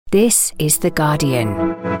This is The Guardian.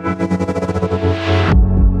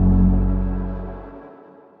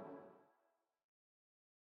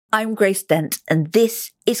 I'm Grace Dent, and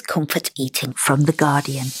this is Comfort Eating from The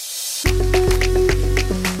Guardian.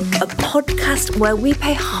 A podcast where we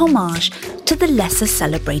pay homage to the lesser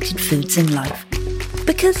celebrated foods in life.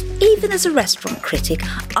 Because even as a restaurant critic,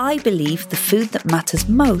 I believe the food that matters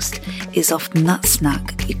most is often that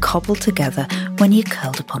snack you cobble together when you're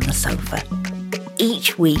curled up on the sofa.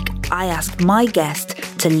 Each week, I ask my guest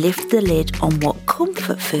to lift the lid on what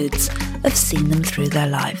comfort foods have seen them through their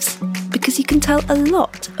lives. Because you can tell a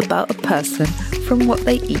lot about a person from what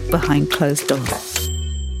they eat behind closed doors.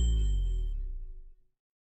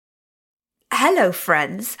 Hello,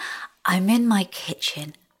 friends. I'm in my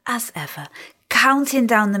kitchen, as ever, counting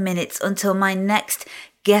down the minutes until my next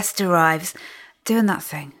guest arrives. Doing that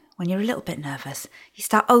thing when you're a little bit nervous. You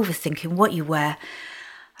start overthinking what you wear.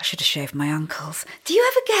 I should have shaved my ankles. Do you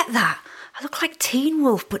ever get that? I look like Teen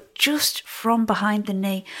Wolf, but just from behind the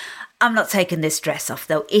knee. I'm not taking this dress off,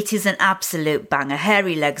 though. It is an absolute banger,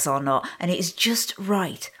 hairy legs or not, and it is just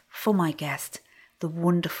right for my guest, the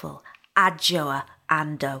wonderful Adjoa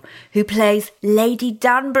Andoh, who plays Lady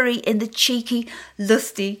Danbury in the cheeky,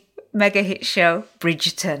 lusty mega hit show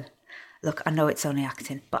Bridgerton. Look, I know it's only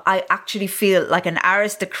acting, but I actually feel like an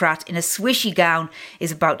aristocrat in a swishy gown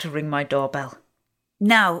is about to ring my doorbell.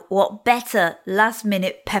 Now, what better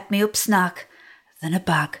last-minute pep-me-up snack than a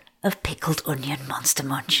bag of pickled onion Monster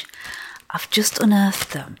Munch? I've just unearthed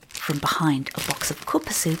them from behind a box of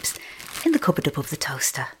cuppa soups in the cupboard above the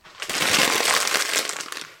toaster.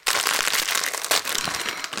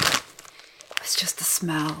 It's just the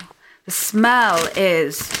smell. The smell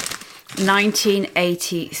is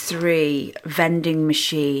 1983 vending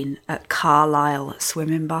machine at Carlisle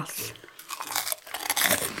swimming baths.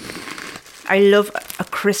 I love a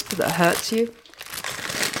crisp that hurts you.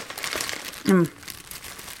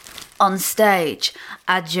 On stage,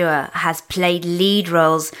 Adjoa has played lead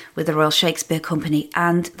roles with the Royal Shakespeare Company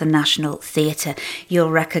and the National Theatre. You'll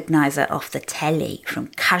recognise her off the telly from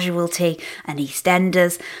Casualty and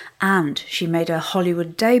EastEnders, and she made her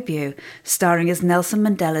Hollywood debut starring as Nelson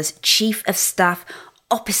Mandela's Chief of Staff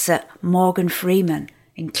opposite Morgan Freeman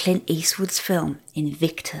in Clint Eastwood's film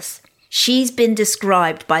Invictus. She's been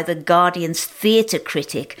described by The Guardian's theatre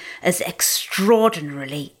critic as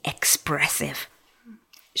extraordinarily expressive.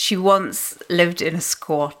 She once lived in a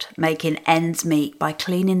squat, making ends meet by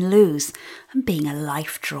cleaning loos and being a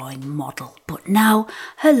life-drawing model. But now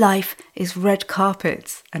her life is red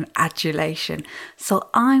carpets and adulation. So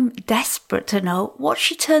I'm desperate to know what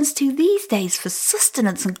she turns to these days for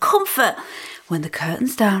sustenance and comfort when the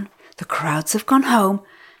curtain's down, the crowds have gone home,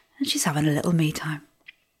 and she's having a little me time.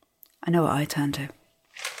 I know what I turn to.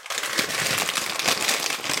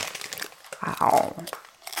 Ow. Oh.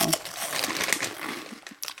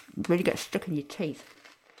 Really get stuck in your teeth.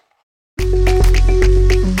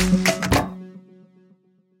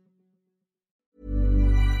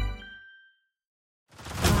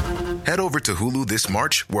 Head over to Hulu this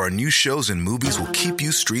March, where our new shows and movies will keep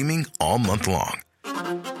you streaming all month long.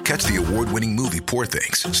 Catch the award-winning movie Poor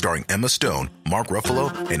Things, starring Emma Stone, Mark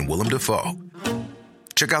Ruffalo, and Willem Dafoe.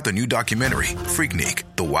 Check out the new documentary, Freaknik,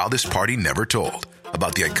 The Wildest Party Never Told,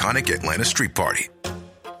 about the iconic Atlanta Street Party.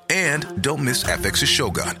 And don't miss FX's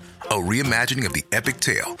Shogun, a reimagining of the epic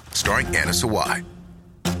tale starring Anna Sawai.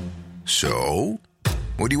 So,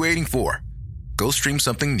 what are you waiting for? Go stream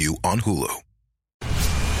something new on Hulu.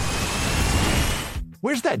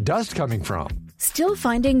 Where's that dust coming from? Still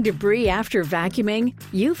finding debris after vacuuming?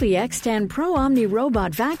 Eufy X10 Pro Omni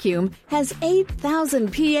Robot Vacuum has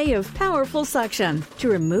 8,000 PA of powerful suction to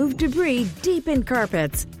remove debris deep in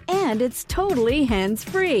carpets. And it's totally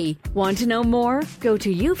hands-free. Want to know more? Go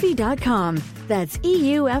to eufy.com. That's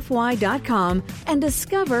EUFY.com and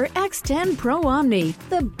discover X10 Pro Omni,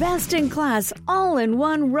 the best-in-class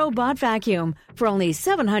all-in-one robot vacuum for only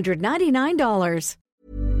 $799.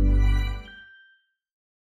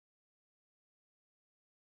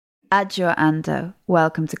 Adjoa Andoh,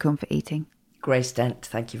 welcome to Comfort Eating. Grace Dent,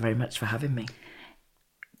 thank you very much for having me.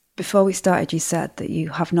 Before we started, you said that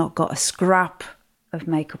you have not got a scrap of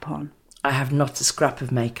makeup on. I have not a scrap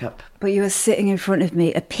of makeup. But you are sitting in front of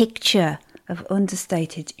me, a picture of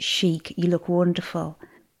understated chic. You look wonderful.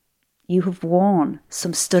 You have worn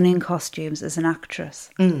some stunning costumes as an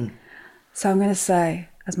actress. So I'm going to say,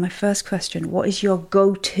 as my first question, what is your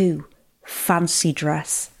go-to fancy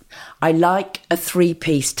dress? I like a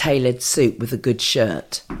three-piece tailored suit with a good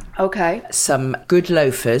shirt. Okay. Some good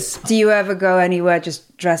loafers. Do you ever go anywhere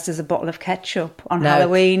just dressed as a bottle of ketchup on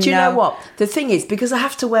Halloween? Do you know what? The thing is, because I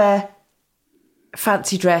have to wear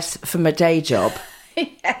fancy dress for my day job,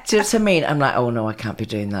 Do you know what I mean? I'm like, oh no, I can't be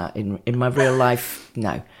doing that. In my real life,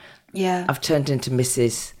 no. Yeah. I've turned into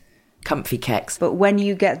Mrs. Comfy Keks. But when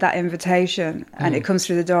you get that invitation and it comes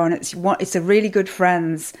through the door and it's a really good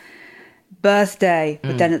friend's birthday,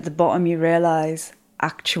 but then at the bottom you realise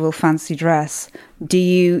actual fancy dress, do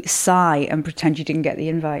you sigh and pretend you didn't get the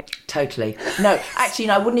invite? Totally. No, actually,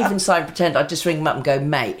 no, I wouldn't even sigh and pretend. I'd just ring them up and go,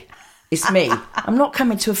 mate, it's me. I'm not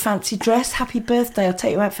coming to a fancy dress. Happy birthday. I'll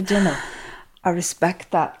take you out for dinner. I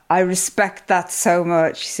respect that. I respect that so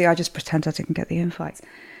much. See, I just pretend I didn't get the invite.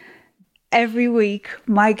 Every week,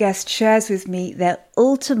 my guest shares with me their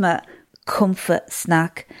ultimate comfort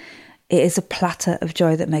snack. It is a platter of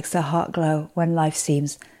joy that makes their heart glow when life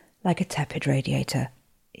seems like a tepid radiator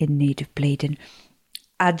in need of bleeding.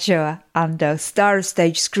 Adjoa Andoh, star of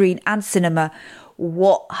stage, screen and cinema.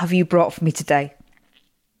 What have you brought for me today?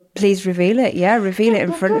 Please reveal it. Yeah, reveal it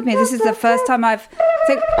in front of me. This is the first time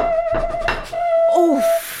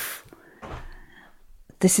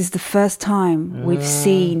This is the first time we've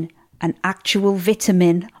seen an actual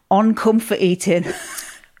vitamin on comfort eating.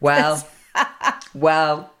 Well,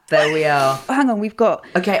 there we are. Hang on, we've got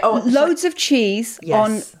loads of cheese.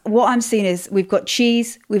 Yes. On what I'm seeing is we've got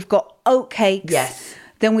cheese, we've got oatcakes. Yes.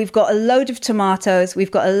 Then we've got a load of tomatoes,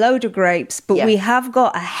 we've got a load of grapes, but we have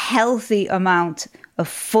got a healthy amount of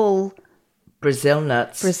full Brazil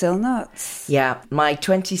nuts. Brazil nuts. Yeah. My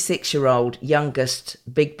 26-year-old youngest,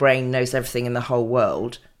 big brain, knows everything in the whole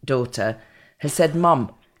world, daughter, has said,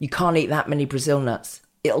 Mum, you can't eat that many Brazil nuts.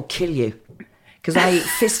 It'll kill you. Because I eat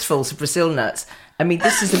fistfuls of Brazil nuts. I mean,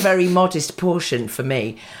 this is a very modest portion for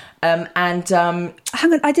me. Hang on,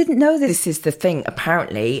 I didn't know this. This is the thing.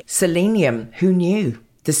 Apparently, selenium, who knew?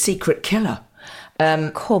 The secret killer.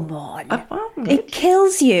 Come on. It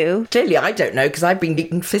kills you. Clearly, I don't know, because I've been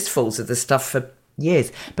eating fistfuls of this stuff for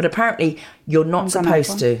years. But apparently, you're not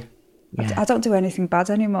supposed to. Yeah. I don't do anything bad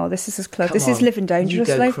ananymore. This is as close. This is living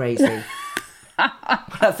dangerously. You go crazy. We'll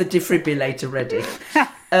have the defibrillator ready.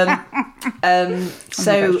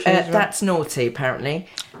 That's naughty, apparently.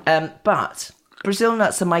 But Brazil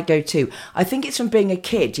nuts are my go-to. I think it's from being a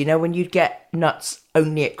kid, you know, when you'd get nuts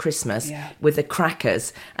only at Christmas with the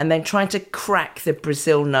crackers, and then trying to crack the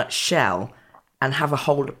Brazil nut shell and have a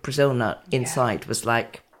whole Brazil nut inside was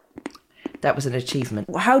like, that was an achievement.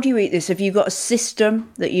 How do you eat this? Have you got a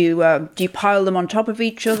system that you, do you pile them on top of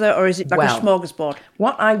each other, or is it like a smorgasbord?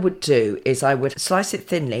 What I would do is I would slice it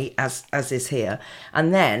thinly, as is here,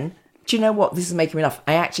 and then, do you know what? This is making me laugh.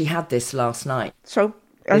 I actually had this last night. So,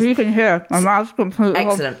 as you can hear, my mouth's completely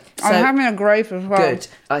excellent. I'm having a grape as well. Good.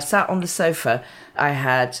 I sat on the sofa. I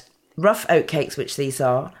had rough oatcakes, which these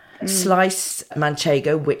are, sliced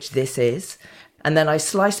manchego, which this is, and then I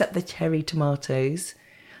sliced up the cherry tomatoes.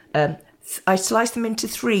 I slice them into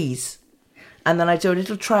threes, and then I do a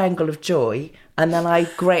little triangle of joy, and then I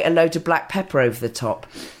grate a load of black pepper over the top,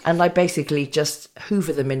 and I basically just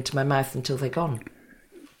hoover them into my mouth until they're gone.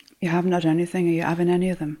 You haven't had anything? Are you having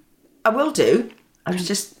any of them? I will do. I was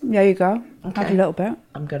just... There you go. Okay. Have a little bit.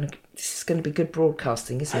 This is going to be good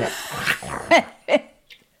broadcasting, isn't it?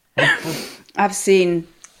 I've seen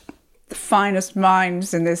the finest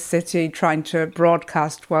minds in this city trying to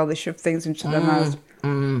broadcast while they shove things into their mouths.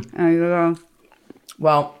 There you go.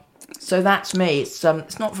 Well, so that's me. It's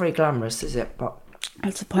not very glamorous, is it? But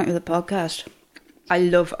that's the point of the podcast. I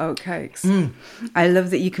love oatcakes. I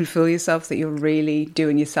love that you can fool yourself that you're really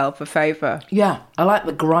doing yourself a favour. Yeah, I like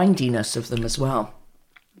the grindiness of them as well.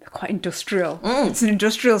 They're quite industrial. It's an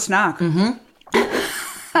industrial snack. Yeah,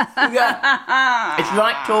 it's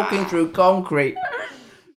like talking through concrete.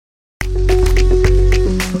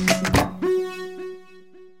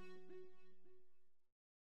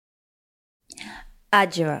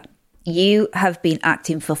 Adjoa, you have been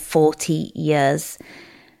acting for 40 years.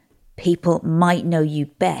 People might know you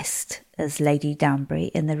best as Lady Danbury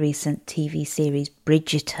in the recent TV series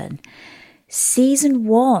Bridgerton. Season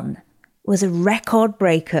 1 was a record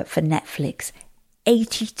breaker for Netflix.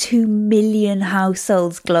 82 million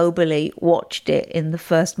households globally watched it in the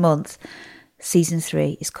first month. Season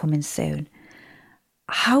 3 is coming soon.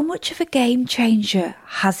 How much of a game changer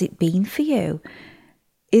has it been for you?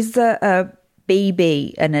 Is there a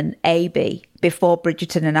BB and an AB before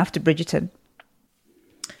Bridgerton and after Bridgerton?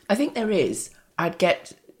 I think there is. I'd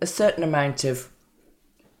get a certain amount of,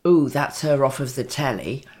 ooh, that's her off of the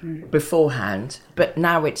telly beforehand, but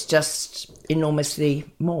now it's just enormously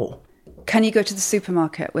more. Can you go to the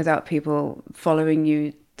supermarket without people following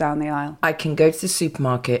you down the aisle? I can go to the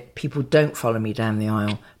supermarket, people don't follow me down the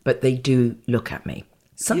aisle, but they do look at me.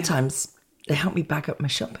 Sometimes they help me bag up my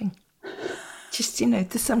shopping. Just, you know,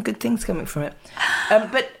 there's some good things coming from it.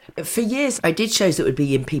 For years, I did shows that would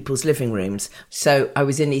be in people's living rooms. So I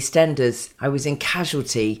was in EastEnders, I was in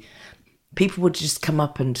Casualty. People would just come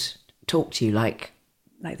up and talk to you like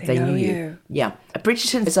they know knew you. Yeah.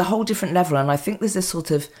 Bridgerton is a whole different level, and I think there's a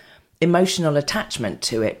sort of emotional attachment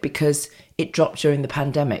to it because it dropped during the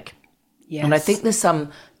pandemic. Yes. And I think there's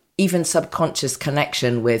some even subconscious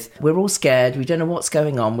connection with, we're all scared, we don't know what's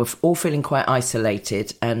going on, we're all feeling quite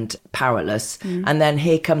isolated and powerless. And then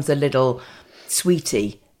here comes a little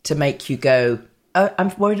sweetie to make you go, oh,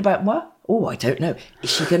 I'm worried about what? Oh, I don't know.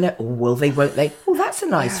 Is she going to, oh, will they, won't they? Oh, that's a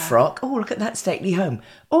nice frock. Oh, look at that stately home.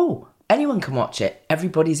 Oh, anyone can watch it.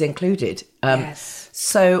 Everybody's included. Yes.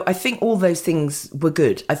 So I think all those things were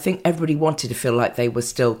good. I think everybody wanted to feel like they were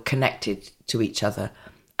still connected to each other.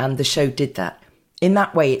 And the show did that. In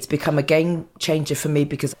that way, it's become a game changer for me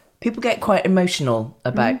because people get quite emotional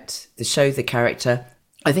about the show, the character.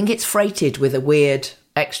 I think it's freighted with a weird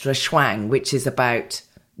extra schwang, which is about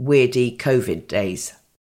weirdy COVID days.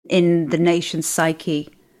 In the nation's psyche,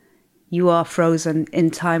 you are frozen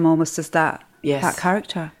in time almost as that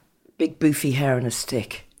character. Big boofy hair and a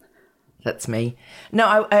stick. That's me.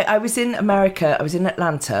 No, I was in America. I was in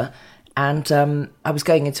Atlanta. And I was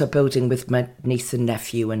going into a building with my niece and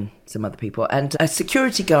nephew and some other people. And a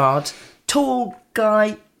security guard, tall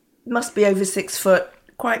guy, must be over 6 foot,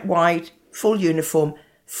 quite wide, full uniform,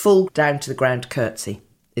 full down to the ground curtsy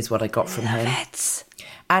is what I got from him. It.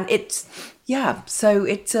 And it's, so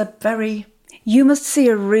it's a very... You must see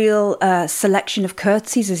a real selection of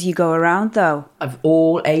curtsies as you go around, though. Of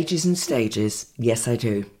all ages and stages, yes, I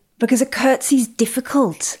do. Because a curtsy's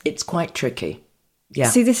difficult. It's quite tricky. Yeah.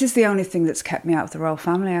 See, this is the only thing that's kept me out of the royal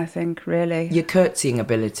family, I think, really. Your curtsying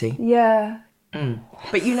ability. Yeah.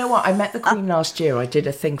 But you know what? I met the Queen last year. I did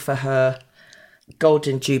a thing for her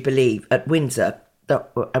Golden Jubilee at Windsor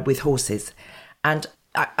with horses. And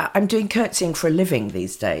I'm doing curtsying for a living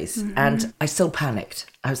these days. And I still panicked.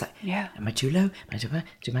 I was like, am I too low? Am I too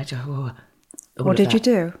low? What did you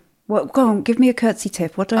do? Go on, give me a curtsy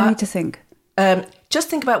tip. What do I need to think? Just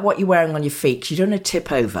think about what you're wearing on your feet. You don't want to tip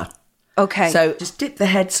over. Okay. So just dip the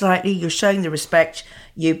head slightly. You're showing the respect.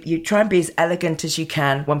 You try and be as elegant as you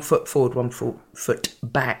can. 1 foot forward, 1 foot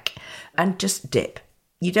back. And just dip.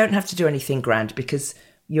 You don't have to do anything grand because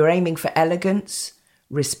you're aiming for elegance,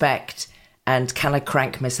 respect, and can I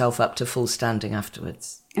crank myself up to full standing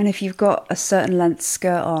afterwards? And if you've got a certain length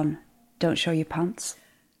skirt on, don't show your pants.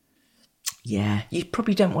 Yeah, you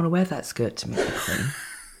probably don't want to wear that skirt to meet the Queen.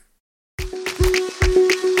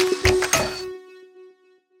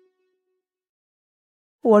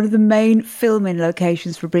 One of the main filming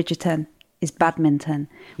locations for Bridgerton is Badminton,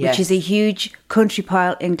 which is a huge country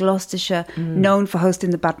pile in Gloucestershire, known for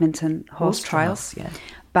hosting the badminton horse trials. Yeah.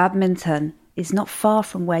 Badminton is not far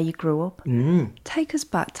from where you grew up. Take us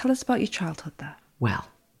back. Tell us about your childhood there. Well,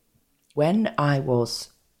 when I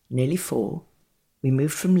was nearly 4, we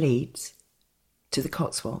moved from Leeds to the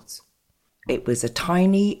Cotswolds. It was a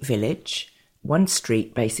tiny village, one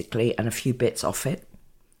street basically, and a few bits off it.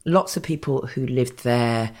 Lots of people who lived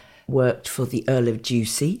there worked for the Earl of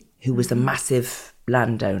Ducie, who was a massive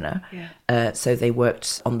landowner. Yeah. So they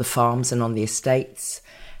worked on the farms and on the estates.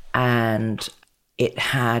 And it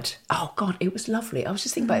had, oh God, it was lovely. I was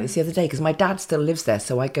just thinking about this the other day because my dad still lives there,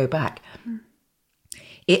 so I go back.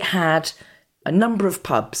 It had a number of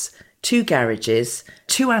pubs, 2 garages,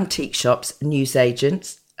 2 antique shops,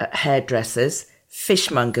 newsagents, hairdressers,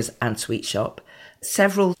 fishmongers and sweet shop,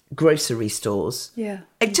 several grocery stores. Yeah.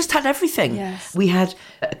 It just had everything. Yes. We had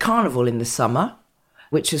a carnival in the summer,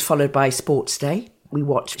 which was followed by sports day. We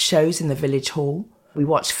watched shows in the village hall. We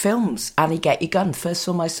watched films. Annie, Get Your Gun. First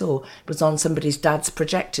film I saw was on somebody's dad's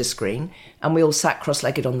projector screen, and we all sat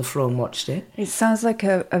cross-legged on the floor and watched it. It sounds like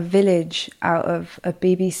a village out of a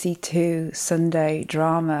BBC Two Sunday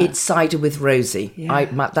drama. It's Cider with Rosie. Yeah.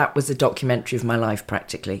 That was a documentary of my life,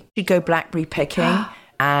 practically. You'd go blackberry picking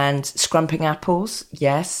and scrumping apples,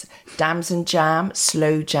 yes. Dams and jam,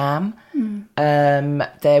 slow jam.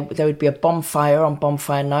 There would be a bonfire on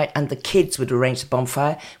bonfire night, and the kids would arrange the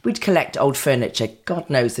bonfire. We'd collect old furniture. God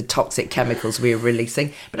knows the toxic chemicals we were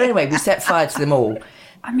releasing. But anyway, we set fire to them all.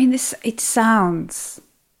 I mean, it sounds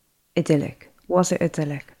idyllic. Was it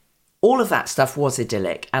idyllic? All of that stuff was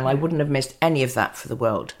idyllic, and I wouldn't have missed any of that for the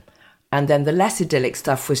world. And then the less idyllic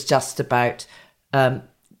stuff was just about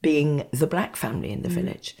being the black family in the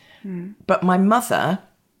village. But my mother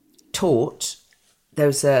taught...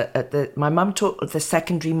 my mum taught the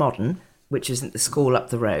secondary modern, which isn't the school up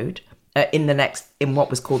the road, in what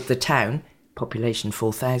was called the town, population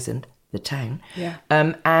 4,000, the town. Yeah.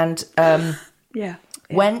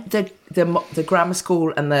 When the grammar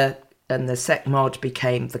school and the sec mod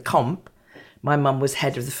became the comp, My mum was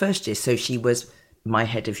head of the first year, so she was my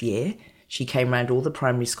head of year. She came round all the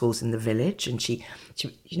primary schools in the village, and she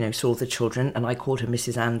saw the children, and I called her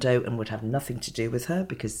Mrs. Andoh and would have nothing to do with her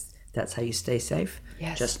because that's how you stay safe.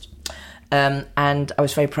 Yes. And I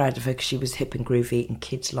was very proud of her because she was hip and groovy and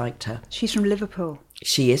kids liked her. She's from Liverpool.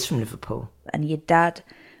 She is from Liverpool. And your dad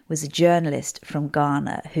was a journalist from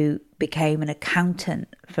Ghana who became an accountant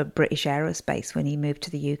for British Aerospace when he moved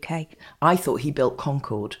to the UK. I thought he built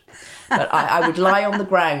Concorde. But I would lie on the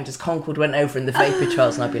ground as Concorde went over in the vapour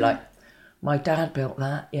trails and I'd be like, my dad built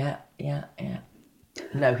that, yeah.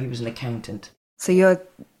 No, he was an accountant. So you're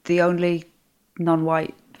the only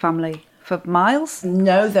non-white family for miles?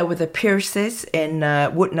 No, there were the Pierces in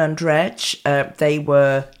Wootton-under-Edge. They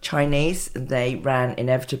were Chinese. They ran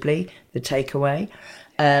inevitably the takeaway.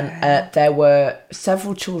 There were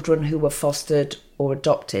several children who were fostered or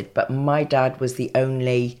adopted, but my dad was the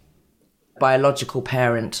only biological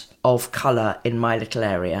parent of colour in my little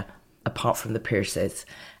area, apart from the Pierces.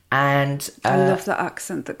 And I love the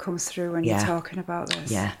accent that comes through when you're talking about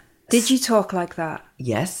this. Yeah. Did you talk like that?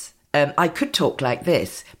 Yes. I could talk like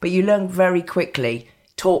this, but you learn very quickly,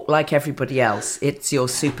 talk like everybody else. It's your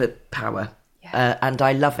superpower. Yeah. And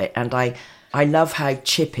I love it. And I love how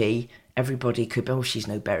chippy everybody could be. Oh, she's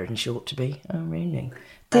no better than she ought to be. Oh, really?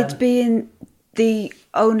 Did being the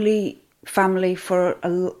only family for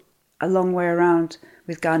a long way around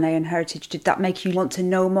with Ghanaian heritage, did that make you want to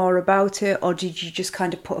know more about it, or did you just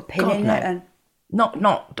kind of put a pin in it? And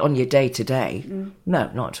not on your day-to-day. No,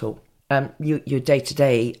 not at all. Your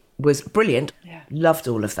day-to-day was brilliant. Yeah. Loved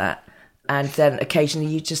all of that. And then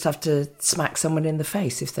occasionally you just have to smack someone in the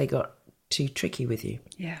face if they got too tricky with you.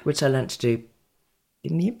 Yeah. Which I learnt to do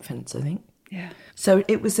in the infants, I think. Yeah. So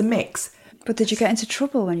it was a mix. But did you get into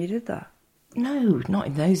trouble when you did that? No, not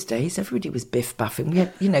in those days. Everybody was biff-baffing. We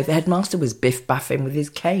had, the headmaster was biff-baffing with his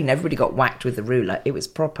cane. Everybody got whacked with the ruler. It was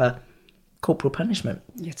proper corporal punishment.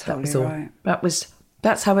 You're totally right.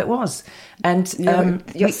 That's how it was. And sorry,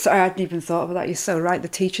 I hadn't even thought of that. You're so right. The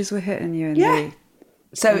teachers were hitting you.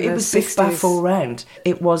 So it was biff-baff all round.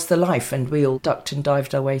 It was the life, and we all ducked and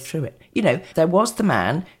dived our way through it. There was the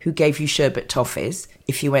man who gave you sherbet toffees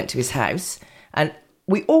if you went to his house, and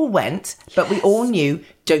we all went, but we all knew,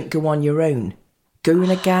 don't go on your own. Go in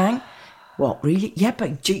a gang. What, really? Yeah,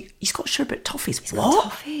 but he's got sherbet toffees.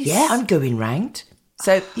 What? Toffees? Yeah, I'm going round.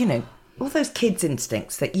 So, all those kids'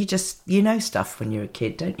 instincts that you know stuff when you're a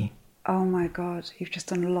kid, don't you? Oh my God, you've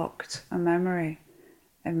just unlocked a memory.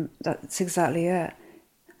 And that's exactly it.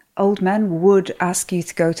 Old men would ask you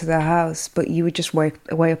to go to their house, but you would just weigh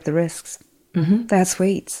up the risks. Mm-hmm. They had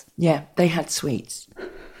sweets. Yeah, they had sweets.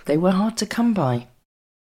 They were hard to come by.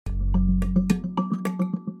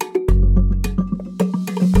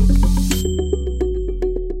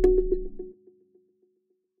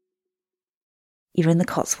 You're in the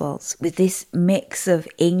Cotswolds with this mix of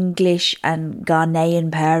English and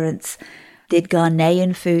Ghanaian parents. Did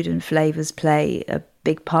Ghanaian food and flavours play a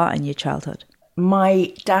big part in your childhood?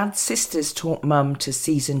 My dad's sisters taught Mum to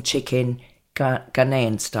season chicken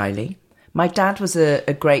Ghanaian style. My dad was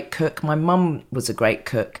a great cook. My mum was a great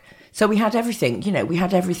cook. So we had everything, we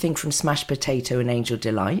had everything from smashed potato and angel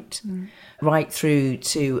delight right through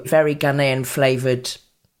to very Ghanaian flavoured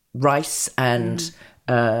rice and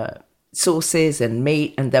sauces and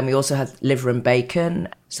meat. And then we also had liver and bacon,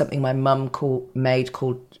 something my mum made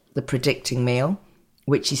called the predicting meal,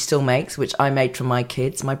 which she still makes, which I made for my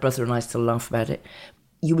kids. My brother and I still laugh about it.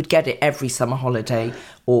 You would get it every summer holiday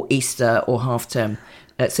or Easter or half term.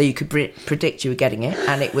 So you could predict you were getting it.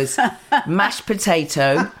 And it was mashed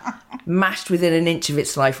potato, mashed within an inch of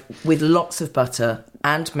its life with lots of butter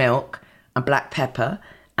and milk and black pepper.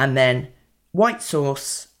 And then white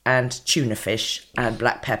sauce and tuna fish and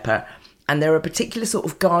black pepper. And there were particular sort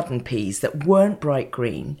of garden peas that weren't bright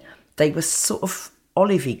green. They were sort of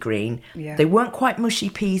olivey green. Yeah. They weren't quite mushy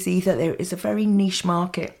peas either. There is a very niche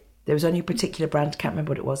market. There was only a particular brand, I can't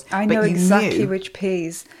remember what it was. I know exactly which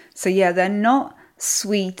peas. So yeah, they're not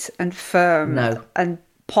sweet and firm and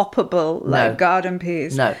poppable like garden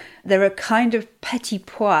peas. No. They're a kind of petit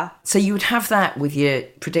pois. So you would have that with your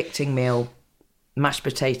predicting meal, mashed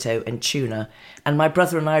potato and tuna. And my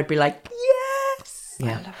brother and I would be like, yes!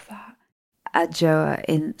 Yeah. I love that. Adjoa,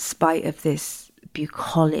 in spite of this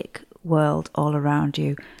bucolic world all around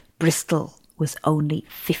you, Bristol was only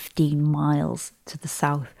 15 miles to the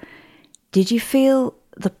south. Did you feel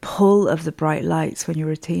the pull of the bright lights when you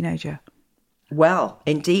were a teenager? Well,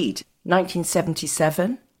 indeed.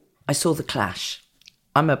 1977, I saw The Clash.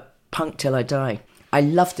 I'm a punk till I die. I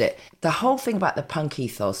loved it. The whole thing about the punk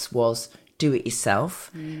ethos was do it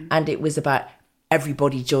yourself. And it was about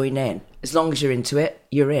everybody join in. As long as you're into it,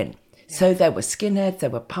 you're in. So there were skinheads, there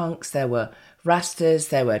were punks, there were rastas,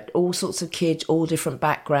 there were all sorts of kids, all different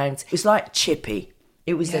backgrounds. It was like Chippy.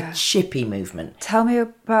 It was a Chippy movement. Tell me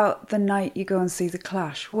about the night you go and see The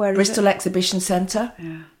Clash. Where is Bristol it? Exhibition Centre.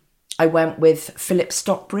 Yeah. I went with Philip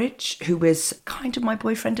Stockbridge, who was kind of my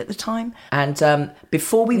boyfriend at the time. And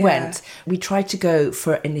before we went, we tried to go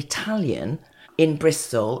for an Italian in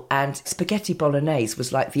Bristol, and spaghetti bolognese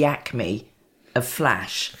was like the acme of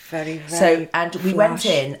Flash. Very, very So, and we went Flash.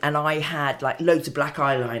 in, and I had like loads of black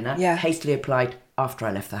eyeliner, hastily applied after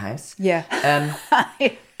I left the house. Yeah.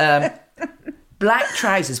 Black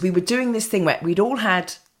trousers. We were doing this thing where we'd all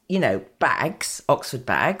had, you know, bags, Oxford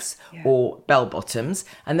bags or bell bottoms,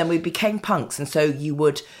 and then we became punks. And so you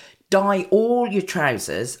would dye all your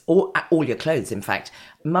trousers, or all your clothes, in fact.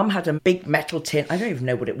 Mum had a big metal tin. I don't even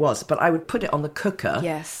know what it was, but I would put it on the cooker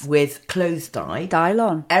with clothes dye.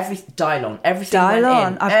 Dylon. Everything Dylon.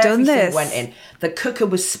 went in. I've done this. Everything went in. The cooker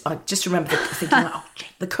was, I just remember thinking, oh,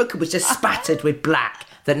 the cooker was just spattered with black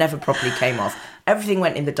that never properly came off. Everything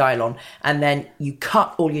went in the Dylon, and then you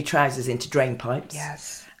cut all your trousers into drain pipes.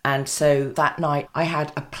 Yes. And so that night I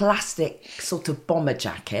had a plastic sort of bomber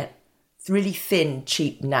jacket, really thin,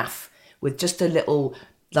 cheap naff, with just a little,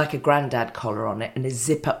 like a grandad collar on it and a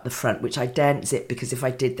zip up the front, which I daren't zip because if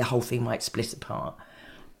I did, the whole thing might split apart.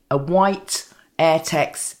 A white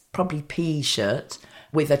Airtex, probably PE shirt,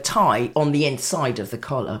 with a tie on the inside of the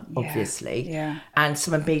collar, obviously. Yeah. And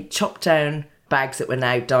some of me chopped down bags that were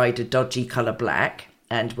now dyed a dodgy colour black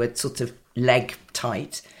and were sort of leg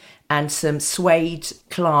tight, and some suede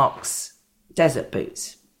Clark's desert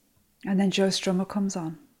boots. And then Joe Strummer comes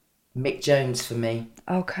on. Mick Jones for me.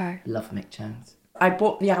 Okay. Love Mick Jones. I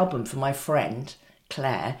bought the album for my friend,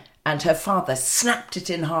 Claire, and her father snapped it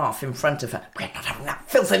in half in front of her. We're not having that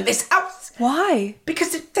filth in this house. Why?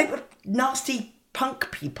 Because they were nasty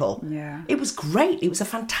punk people. Yeah. It was great. It was a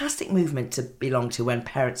fantastic movement to belong to when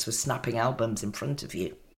parents were snapping albums in front of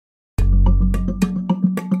you.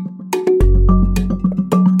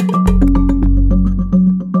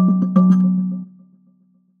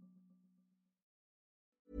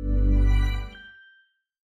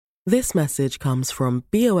 This message comes from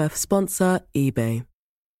BOF sponsor eBay.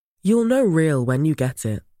 You'll know real when you get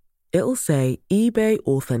it. It'll say eBay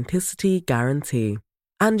Authenticity Guarantee.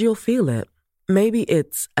 And you'll feel it. Maybe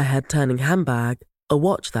it's a head-turning handbag, a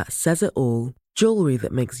watch that says it all, jewelry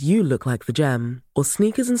that makes you look like the gem, or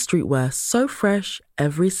sneakers and streetwear so fresh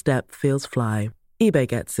every step feels fly. eBay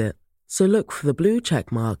gets it. So look for the blue check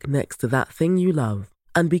mark next to that thing you love.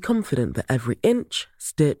 And be confident that every inch,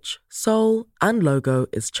 stitch, sole, and logo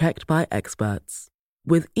is checked by experts.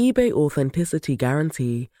 With eBay Authenticity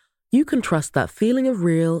Guarantee, you can trust that feeling of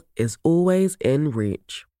real is always in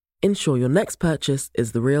reach. Ensure your next purchase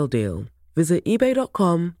is the real deal. Visit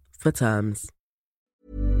ebay.com for terms.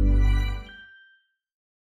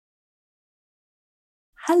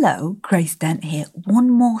 Hello, Grace Dent here. One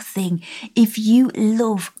more thing. If you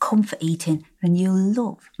love comfort eating, then you'll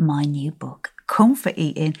love my new book, Comfort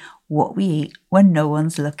Eating, What We Eat When No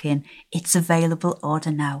One's Looking. It's available,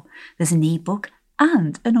 order now. There's an ebook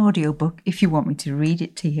and an audiobook if you want me to read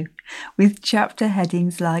it to you, with chapter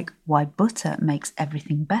headings like Why Butter Makes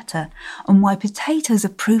Everything Better and Why Potatoes Are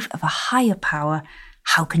Proof of a Higher Power.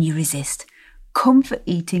 How can you resist? Comfort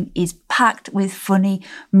Eating is packed with funny,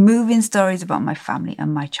 moving stories about my family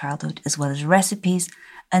and my childhood, as well as recipes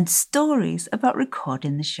and stories about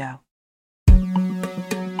recording the show.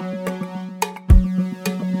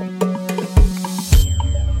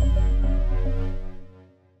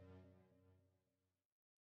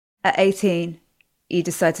 At 18, you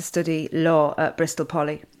decide to study law at Bristol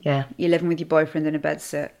Poly. Yeah. You're living with your boyfriend in a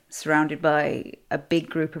bedsit, surrounded by a big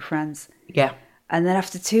group of friends. Yeah. And then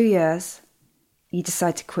after 2 years, you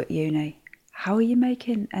decide to quit uni. How are you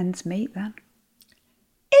making ends meet then?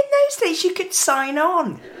 In those days, you could sign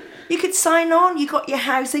on. You got your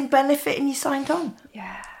housing benefit and you signed on.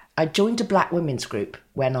 Yeah. I joined a black women's group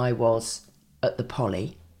when I was at the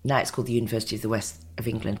Poly. Now it's called the University of the West of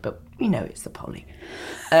England, but we know it's the Poly.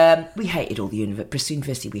 We hated all the Bristol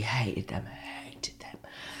University. We hated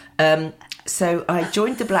them. So I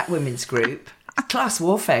joined the black women's group. Class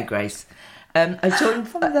warfare, Grace. I'm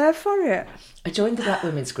there for it. I joined the black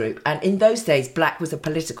women's group, and in those days, black was a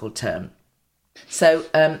political term. So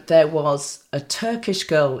there was a Turkish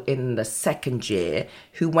girl in the second year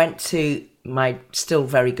who went to my still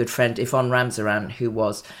very good friend Yvonne Ramsaran, who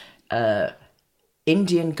was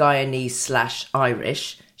Indian Guyanese /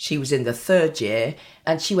 Irish. She was in the third year,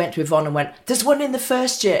 and she went to Yvonne and went, "There's one in the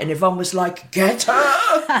first year," and Yvonne was like, "Get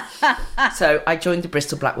her!" So I joined the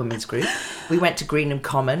Bristol Black Women's Group. We went to Greenham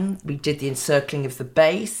Common. We did the encircling of the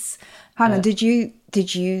base. Hannah, did you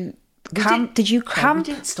Did you camp?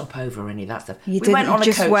 We didn't stop over any of that stuff. You we went on a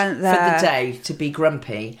just coach went there for the day to be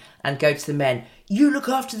grumpy and go to the men. You look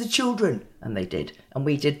after the children, and they did, and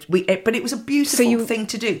we did. But it was a beautiful thing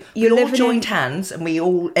to do. We all joined hands, and we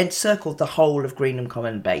all encircled the whole of Greenham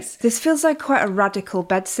Common base. This feels like quite a radical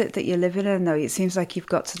bedsit that you're living in, though. It seems like you've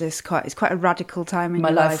got to this it's quite a radical time in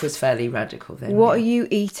your life. My life was fairly radical then. What are you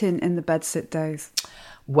eating in the bedsit days?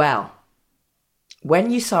 Well,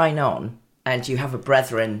 when you sign on, and you have a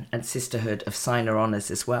brethren and sisterhood of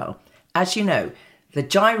signer-oners as well, as you know, the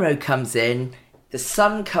gyro comes in. The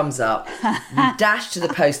sun comes up, you dash to the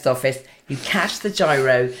post office, you cash the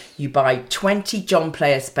gyro, you buy 20 John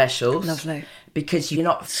Player specials. Lovely. Because you're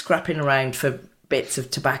not scrapping around for bits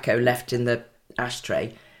of tobacco left in the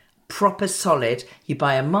ashtray. Proper solid. You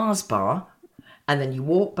buy a Mars bar, and then you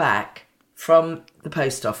walk back from the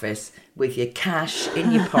post office with your cash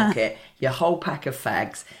in your pocket, your whole pack of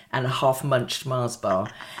fags, and a half-munched Mars bar.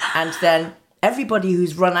 And then everybody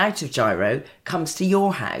who's run out of gyro comes to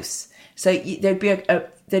your house. So there'd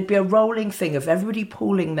be a rolling thing of everybody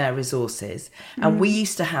pooling their resources. And we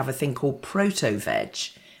used to have a thing called proto-veg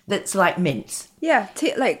that's like mince. Yeah,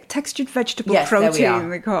 like textured vegetable There protein, we are.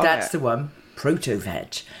 we call That's it. the one,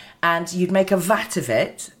 proto-veg. And you'd make a vat of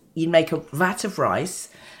it. You'd make a vat of rice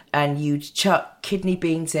and you'd chuck kidney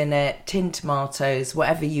beans in it, tinned tomatoes,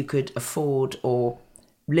 whatever you could afford or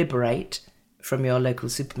liberate from your local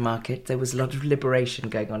supermarket. There was a lot of liberation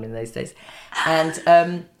going on in those days.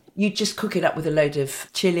 And you'd just cook it up with a load of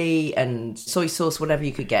chili and soy sauce, whatever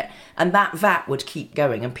you could get. And that vat would keep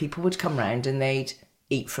going and people would come round and they'd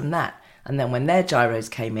eat from that. And then when their gyros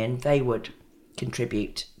came in, they would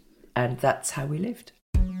contribute. And that's how we lived.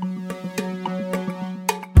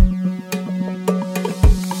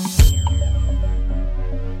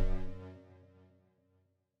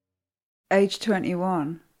 Age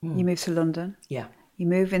 21, you move to London. Yeah. You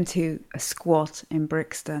move into a squat in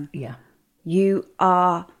Brixton. Yeah. You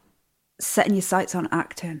are setting your sights on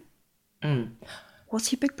acting.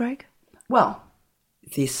 What's your big break? Well,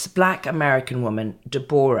 this black American woman,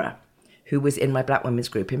 Deborah, who was in my black women's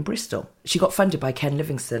group in Bristol, she got funded by Ken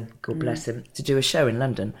Livingstone, God bless him, to do a show in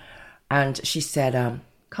London. And she said,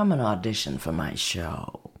 come and audition for my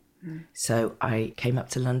show. So I came up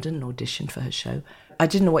to London and auditioned for her show. I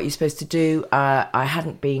didn't know what you're supposed to do. I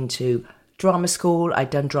hadn't been to drama school.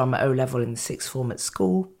 I'd done drama O-level in the sixth form at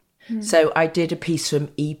school. So I did a piece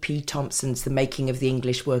from E.P. Thompson's The Making of the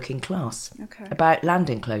English Working Class about land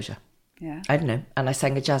enclosure. Yeah. I don't know. And I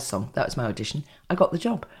sang a jazz song. That was my audition. I got the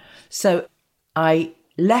job. So I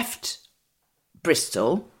left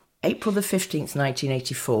Bristol, April the 15th,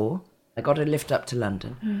 1984. I got a lift up to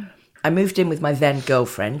London. I moved in with my then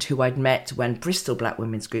girlfriend, who I'd met when Bristol Black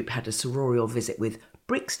Women's Group had a sororial visit with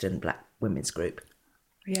Brixton Black Women's Group.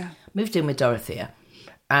 Yeah. Moved in with Dorothea.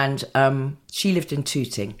 And she lived in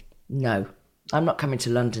Tooting. No, I'm not coming to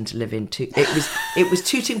London to live in Tooting. It was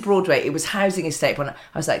Tooting Broadway. It was housing estate. When I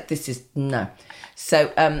was like, this is no. So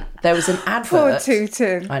there was an advert. Poor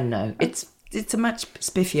Tooting. I know. It's a much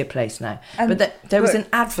spiffier place now. But there was an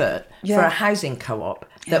advert for a housing co-op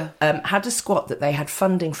that had a squat that they had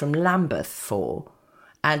funding from Lambeth for.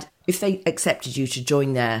 And if they accepted you to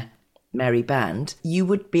join their merry band, you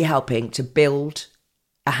would be helping to build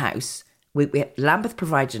a house. Lambeth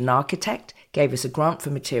provided an architect, gave us a grant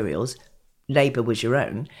for materials, labour was your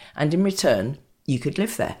own, and in return, you could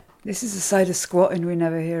live there. This is a side of squatting we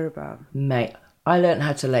never hear about. Mate, I learned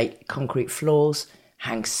how to lay concrete floors,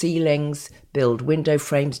 hang ceilings, build window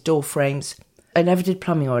frames, door frames. I never did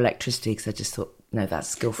plumbing or electricity because I just thought, no, that's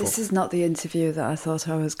skillful. This is not the interview that I thought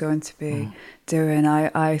I was going to be doing.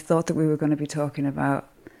 I thought that we were going to be talking about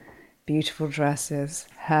beautiful dresses,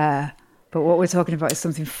 hair. But what we're talking about is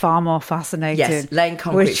something far more fascinating. Yes, laying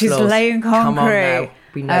concrete which floors. Which is laying concrete. Come on now.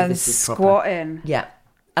 We know and this is proper. Squatting. Yeah.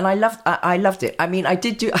 And I loved it. I mean, I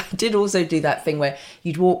did also do that thing where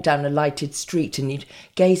you'd walk down a lighted street and you'd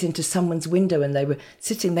gaze into someone's window and they were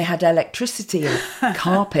sitting, they had electricity and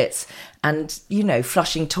carpets and, you know,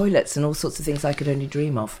 flushing toilets and all sorts of things I could only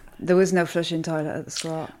dream of. There was no flushing toilet at the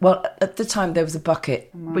squat. Well, at the time there was a bucket.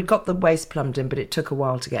 We'd got the waste plumbed in, but it took a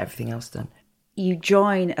while to get everything else done. You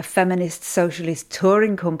join a feminist socialist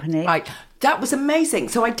touring company. That was amazing.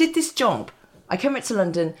 So I did this job. I came up to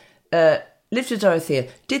London, lived with Dorothea,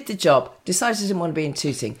 did the job, decided I didn't want to be in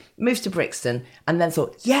Tooting, moved to Brixton, and then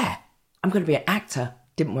thought, yeah, I'm going to be an actor.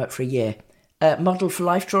 Didn't work for a year. Modelled for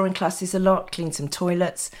life drawing classes a lot, cleaned some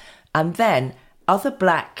toilets. And then other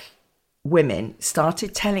black women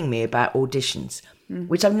started telling me about auditions,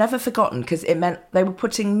 which I've never forgotten because it meant they were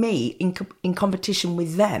putting me in competition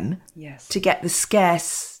with them to get the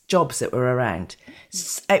scarce jobs that were around.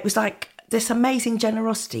 It was like this amazing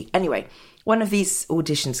generosity. Anyway, one of these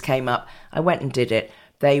auditions came up. I went and did it.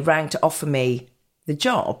 They rang to offer me the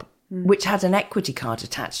job, which had an equity card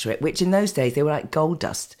attached to it, which in those days, they were like gold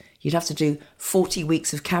dust. You'd have to do 40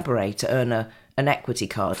 weeks of cabaret to earn an equity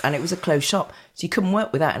card. And it was a closed shop, so you couldn't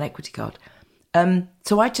work without an equity card.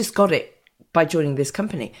 So I just got it by joining this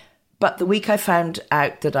company. But the week I found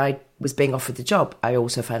out that I was being offered the job, I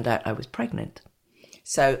also found out I was pregnant.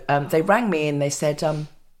 So they rang me and they said,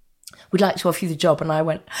 we'd like to offer you the job. And I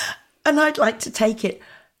went, and I'd like to take it.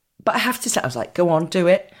 But I have to say, I was like, go on, do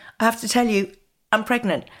it. I have to tell you, I'm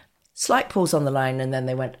pregnant. Slight pause on the line. And then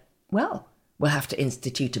they went, well, we'll have to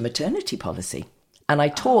institute a maternity policy. And I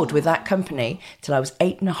toured with that company till I was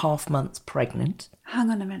 8.5 months pregnant. Hang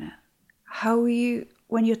on a minute. How are you,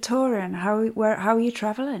 when you're touring, how are you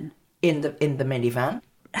travelling? In the minivan.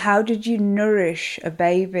 How did you nourish a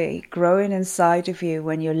baby growing inside of you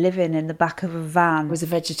when you're living in the back of a van? I was a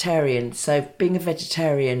vegetarian, so being a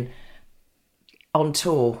vegetarian on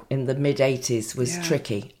tour in the mid-80s was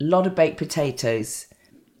tricky. A lot of baked potatoes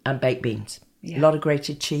and baked beans. A lot of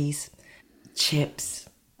grated cheese, chips.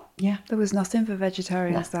 Yeah. There was nothing for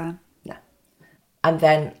vegetarians then? No. And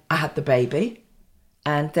then I had the baby,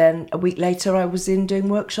 and then a week later I was in doing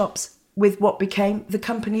workshops with what became the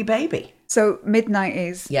company Baby. So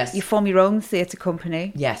mid-90s, yes, you form your own theatre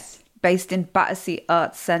company. Yes. Based in Battersea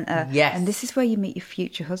Arts Centre. Yes. And this is where you meet your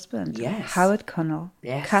future husband. Yes. Howard Connell.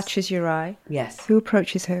 Yes. Catches your eye. Yes. Who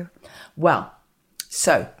approaches who? Well,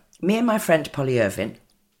 so me and my friend Polly Irvin,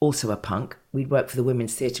 also a punk, we'd worked for the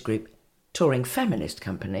Women's Theatre Group, touring feminist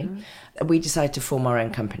company. We decided to form our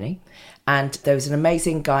own company. And there was an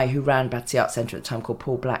amazing guy who ran Battersea Arts Centre at the time called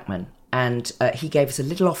Paul Blackman. And he gave us a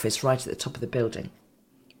little office right at the top of the building.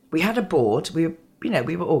 We had a board. We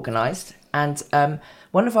were organised. And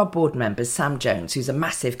one of our board members, Sam Jones, who's a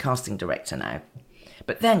massive casting director now,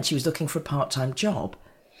 but then she was looking for a part-time job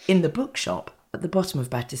in the bookshop at the bottom of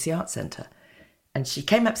Battersea Arts Centre. And she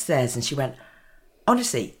came upstairs and she went,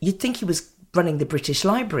 honestly, you'd think he was running the British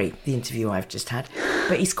Library, the interview I've just had,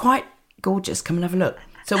 but he's quite gorgeous. Come and have a look.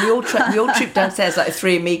 So we all trooped downstairs like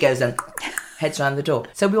three amigos and heads around the door.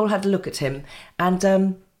 So we all had a look at him.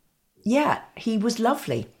 And, he was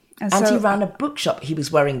lovely. And he ran a bookshop. He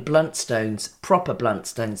was wearing Bluntstones, proper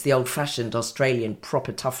Bluntstones, the old-fashioned Australian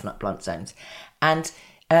proper tough nut Bluntstones. And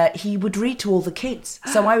he would read to all the kids.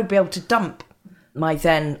 So I would be able to dump my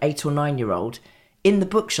then 8 or 9-year-old in the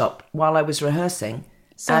bookshop while I was rehearsing.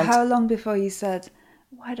 So how long before you said,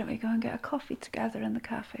 why don't we go and get a coffee together in the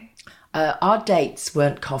cafe? Our dates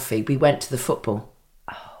weren't coffee. We went to the football.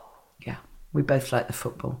 Oh. Yeah, we both liked the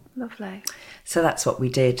football. Lovely. So that's what we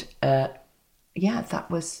did. That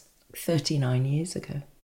was 39 years ago.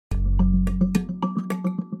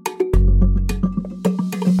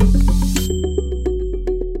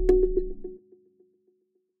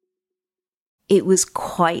 It was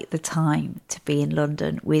quite the time to be in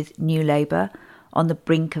London with New Labour on the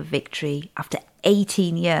brink of victory after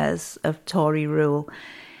 18 years of Tory rule.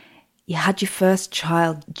 You had your first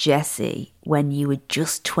child, Jessie, when you were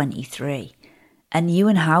just 23, and you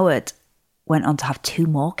and Howard went on to have 2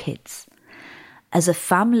 more kids. As a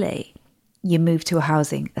family, you moved to a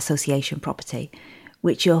housing association property,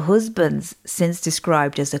 which your husband's since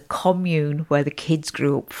described as a commune where the kids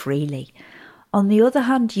grew up freely. On the other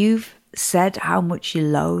hand, you've said how much you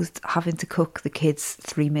loathed having to cook the kids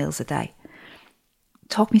 3 meals a day.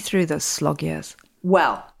 Talk me through those slog years.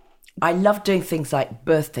 Well, I love doing things like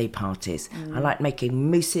birthday parties. I like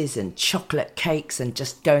making mousses and chocolate cakes and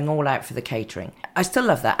just going all out for the catering. I still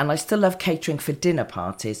love that. And I still love catering for dinner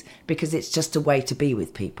parties because it's just a way to be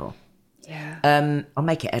with people. Yeah. I'll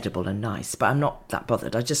make it edible and nice, but I'm not that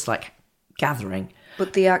bothered. I just like gathering.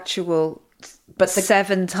 But the actual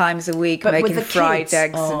 7 times a week making fried kids,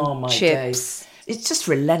 eggs and chips. Days. It's just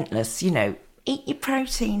relentless, Eat your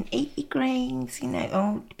protein, eat your greens,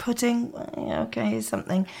 pudding, okay, here's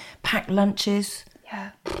something. Pack lunches.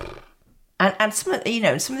 Yeah. And some of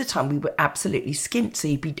the time we were absolutely skint, so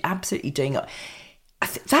you'd be absolutely doing it.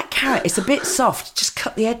 That carrot is a bit soft. Just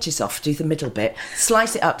cut the edges off, do the middle bit,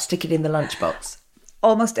 slice it up, stick it in the lunchbox.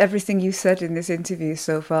 Almost everything you said in this interview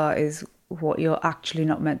so far is what you're actually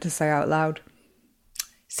not meant to say out loud.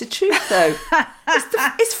 It's the truth, though.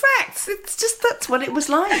 It's facts. It's just that's what it was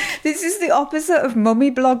like. This is the opposite of mummy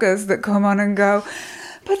bloggers that come on and go,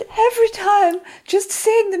 but every time just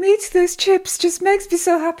seeing them eat those chips just makes me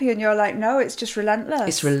so happy. And you're like, no, it's just relentless.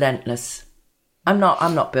 It's relentless. I'm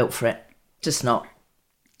not built for it. Just not.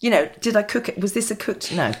 Did I cook it? Was this a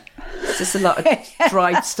cooked? No. It's just a lot of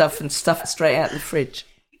dried stuff and stuff straight out of the fridge.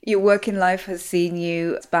 Your working life has seen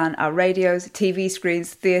you span our radios, TV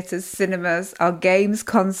screens, theatres, cinemas, our games,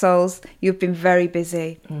 consoles. You've been very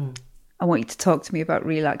busy. I want you to talk to me about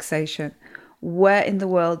relaxation. Where in the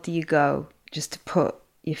world do you go just to put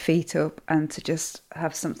your feet up and to just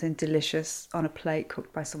have something delicious on a plate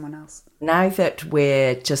cooked by someone else? Now that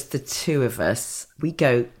we're just the two of us, we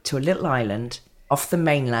go to a little island off the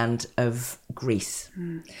mainland of Greece.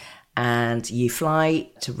 And you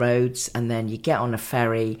fly to Rhodes, and then you get on a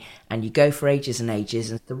ferry and you go for ages and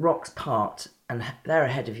ages, and the rocks part, and there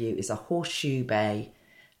ahead of you is a horseshoe bay,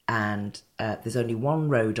 and there's only one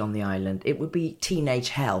road on the island. It would be teenage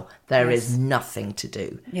hell. There is nothing to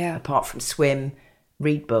do apart from swim,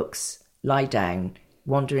 read books, lie down,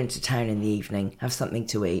 wander into town in the evening, have something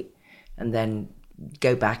to eat, and then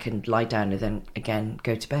go back and lie down, and then again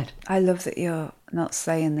go to bed. I love that you're not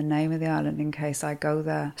saying the name of the island in case I go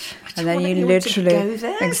there. And then you literally go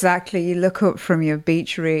there. Exactly, you look up from your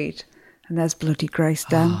beach read and there's bloody Grace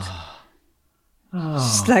Dent.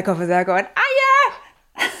 Just like over there going,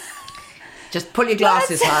 yeah. Just pull your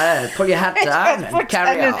glasses higher, pull your hat down and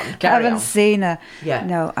carry on. I haven't seen her. Yeah.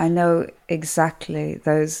 No, I know exactly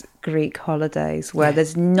those Greek holidays where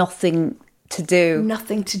there's nothing to do.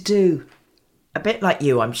 Nothing to do. A bit like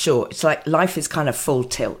you, I'm sure. It's like life is kind of full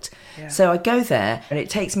tilt. Yeah. So I go there and it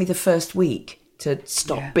takes me the first week to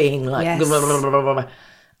stop being like... Blah, blah, blah, blah, blah.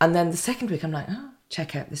 And then the second week I'm like, oh,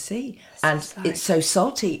 check out the sea. And it's so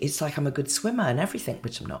salty. It's like I'm a good swimmer and everything,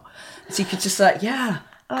 which I'm not. So you could just like,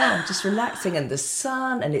 I'm just relaxing, and the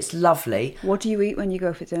sun, and it's lovely. What do you eat when you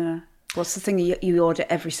go for dinner? What's the thing you order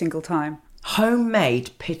every single time?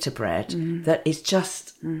 Homemade pita bread that is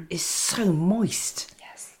just is so moist.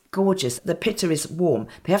 Yes. Gorgeous. The pita is warm.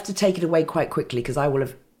 They have to take it away quite quickly because I will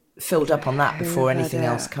have filled up on that before anything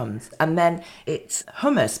else comes. And then it's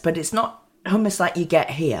hummus, but it's not hummus like you get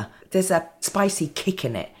here. There's a spicy kick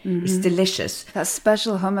in it. It's delicious. That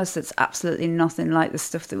special hummus that's absolutely nothing like the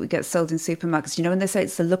stuff that we get sold in supermarkets. You know, when they say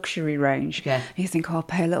it's the luxury range, you think, I'll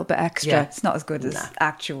pay a little bit extra. Yeah. It's not as good as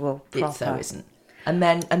actual proper. It so isn't. And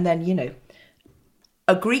then, you know,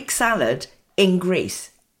 a Greek salad in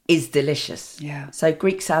Greece is delicious. Yeah. So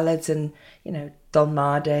Greek salads and, you know,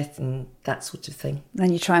 dolmades and that sort of thing.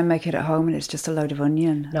 Then you try and make it at home and it's just a load of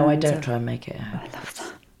onion. No, I don't try and make it at home. I love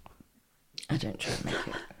that. I don't try and make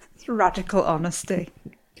it. It's radical honesty.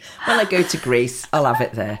 When I go to Greece, I'll have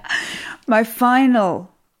it there. My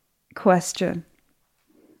final question.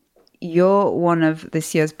 You're one of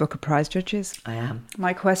this year's Booker Prize judges. I am.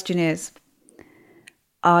 My question is,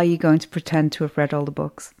 are you going to pretend to have read all the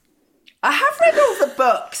books? I have read all the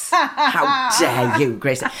books. How dare you,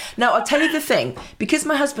 Grace? Now, I'll tell you the thing. Because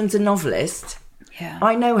my husband's a novelist,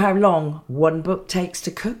 I know how long one book takes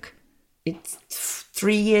to cook. It's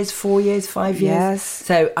 3 years, 4 years, 5 years. Yes.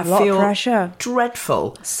 So I feel pressure.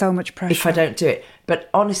 Dreadful. So much pressure. If I don't do it. But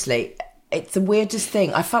honestly, it's the weirdest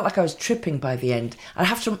thing. I felt like I was tripping by the end. I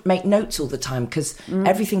have to make notes all the time because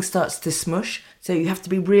everything starts to smush. So you have to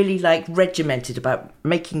be really like regimented about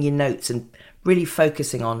making your notes and really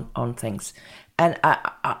focusing on things. And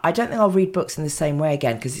I don't think I'll read books in the same way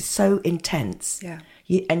again because it's so intense. Yeah.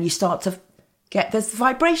 You start to there's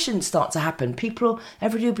vibrations start to happen.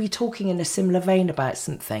 Everybody will be talking in a similar vein about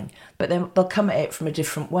something, but then they'll come at it from a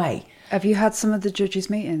different way. Have you had some of the judges'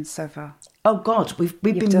 meetings so far? Oh God, we've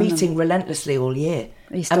been meeting relentlessly all year.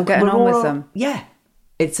 Are you still getting on with them? Yeah,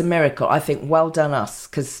 it's a miracle. I think well done us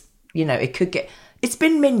because you know it's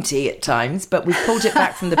been minty at times, but we've pulled it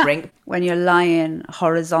back from the brink. When you're lying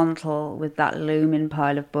horizontal with that looming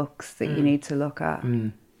pile of books that you need to look at,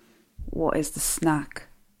 what is the snack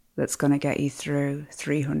that's going to get you through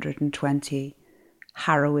 320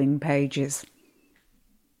 harrowing pages?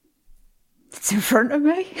 It's in front of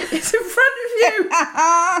me. It's in front of you.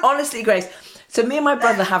 Honestly, Grace. So me and my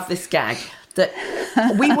brother have this gag that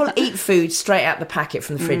we will eat food straight out the packet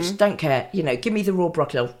from the fridge. Don't care. You know, give me the raw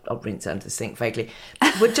broccoli. I'll rinse it under the sink vaguely.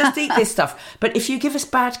 We'll just eat this stuff. But if you give us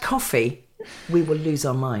bad coffee, we will lose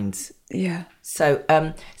our minds. Yeah. So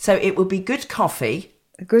it will be good coffee.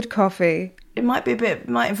 A good coffee. It might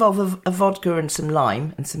involve a vodka and some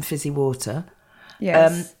lime and some fizzy water.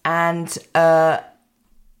 Yes.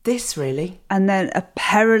 This really. And then a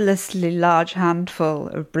perilously large handful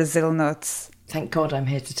of Brazil nuts. Thank God I'm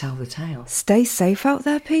here to tell the tale. Stay safe out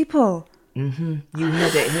there, people. Mm-hmm. You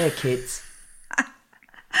heard it here, kids.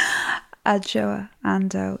 Adjoa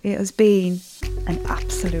Andoh, it has been an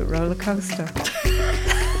absolute roller coaster.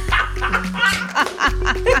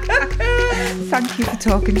 Thank you for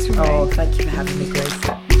talking to me. Oh, thank you for having me, Grace.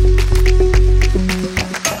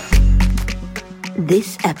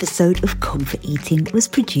 This episode of Comfort Eating was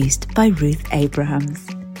produced by Ruth Abrahams.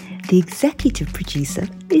 The executive producer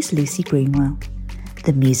is Lucy Greenwell.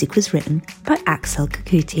 The music was written by Axel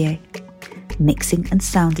Kakoutié. Mixing and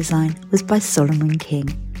sound design was by Solomon King.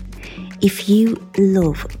 If you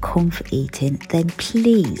love comfort eating, then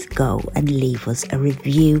please go and leave us a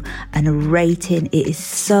review and a rating. It is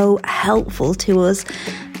so helpful to us.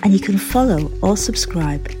 And you can follow or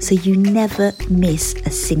subscribe so you never miss a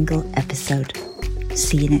single episode.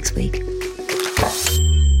 See you next week.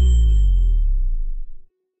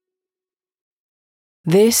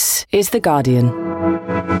 This is The Guardian.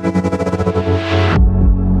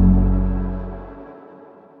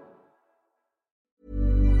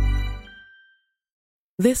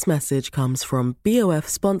 This message comes from BOF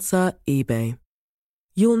sponsor eBay.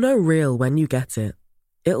 You'll know real when you get it.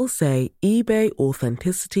 It'll say eBay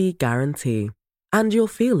Authenticity Guarantee. And you'll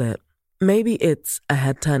feel it. Maybe it's a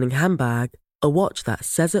head-turning handbag, a watch that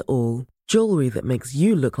says it all, jewelry that makes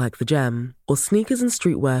you look like the gem, or sneakers and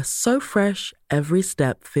streetwear so fresh every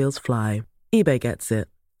step feels fly. eBay gets it.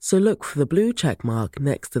 So look for the blue check mark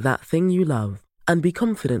next to that thing you love. And be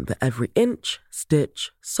confident that every inch,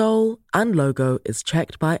 stitch, sole, and logo is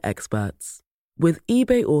checked by experts. With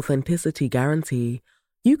eBay Authenticity Guarantee,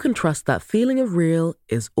 you can trust that feeling of real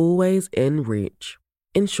is always in reach.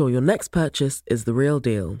 Ensure your next purchase is the real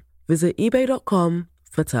deal. Visit ebay.com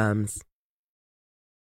for terms.